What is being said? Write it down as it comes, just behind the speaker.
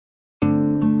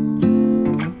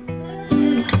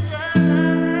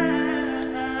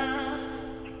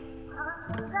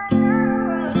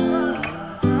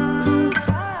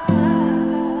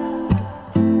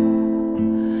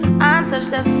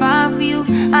for you.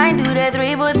 I do that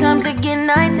 3-4 times again,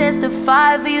 I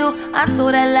testify for you. I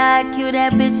told I like you,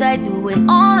 that bitch, I do it.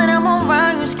 All of them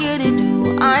around you scared to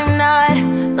do. I'm not,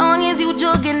 long as you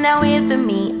juggin' now here for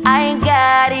me, I ain't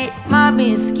got it.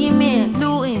 Mobbin, schemin,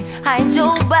 lootin, hide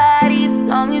your bodies.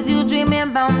 Long as you dreamin'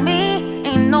 about me,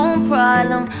 ain't no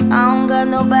problem. I don't got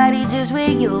nobody just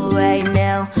with you right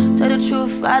now. Tell the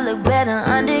truth, I look better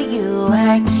under you.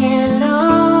 I can't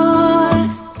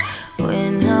lose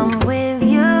when I'm with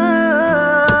you.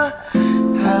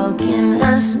 How can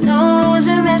I snooze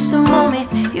and miss the moment?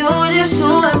 You're just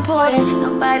too important.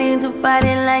 Nobody do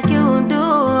body like you do.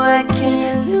 I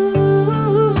can't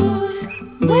lose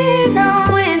when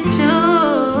I'm with you.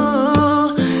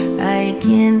 I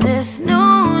can't just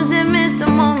snooze and miss the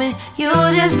moment.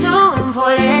 You're just too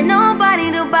important.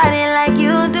 Nobody do body like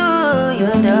you do.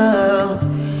 You do.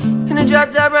 In the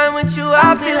drop top ride with you,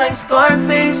 I feel like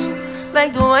Scarface.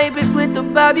 Like the white bitch with the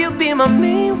bob, you be my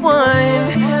main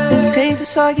one. Let's take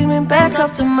this argument back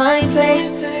up to my place.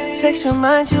 Sex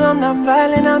reminds you I'm not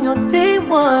violent, I'm your day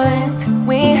one.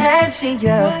 We ain't had shit,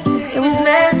 yeah, it was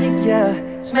magic, yeah.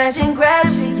 Smash and grab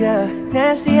shit, yeah.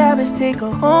 Nasty habits take a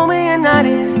home when you're not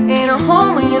in. Ain't a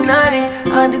home when you're not in.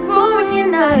 Hard to grow when you're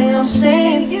not in. I'm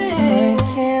saying, yeah, I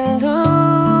can't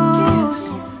lose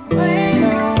when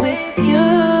I'm with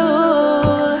you.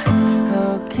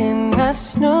 How can I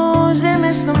snooze and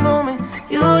miss the moment?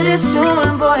 You're just too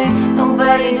important.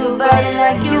 Nobody do body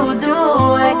like you do.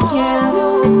 I can't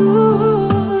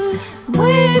lose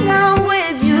when I'm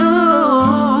with you.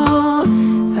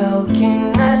 How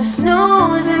can I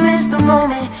snooze and miss the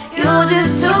moment? You're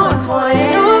just too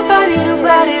important. Nobody do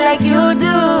body like you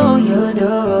do. You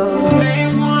do.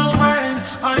 Main one crying,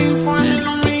 are you frontin'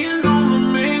 on me and I'm the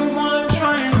main one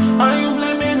trying? Are you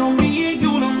blaming on me and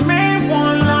you the main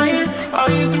one lying? Are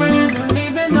you threatening to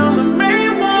leave and I'm the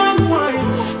main one crying?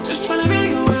 Just trying to make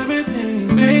you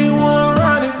everything. Main one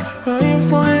riding, are you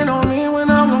frontin' on me when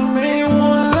I'm the main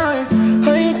one lying?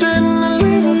 Are you threatening to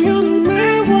leave and you're the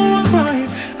main one crying?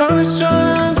 I'm just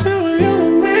trying to tell you you're the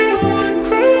main one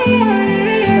crying.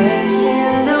 I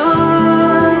can't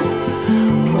lose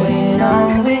when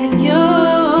I'm with you.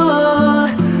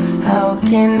 How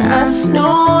can I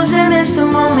snooze and miss the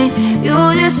moment?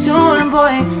 You're just too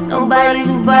important. Nobody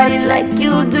do body like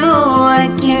you do. I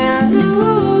can't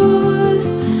lose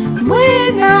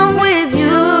when I'm with you.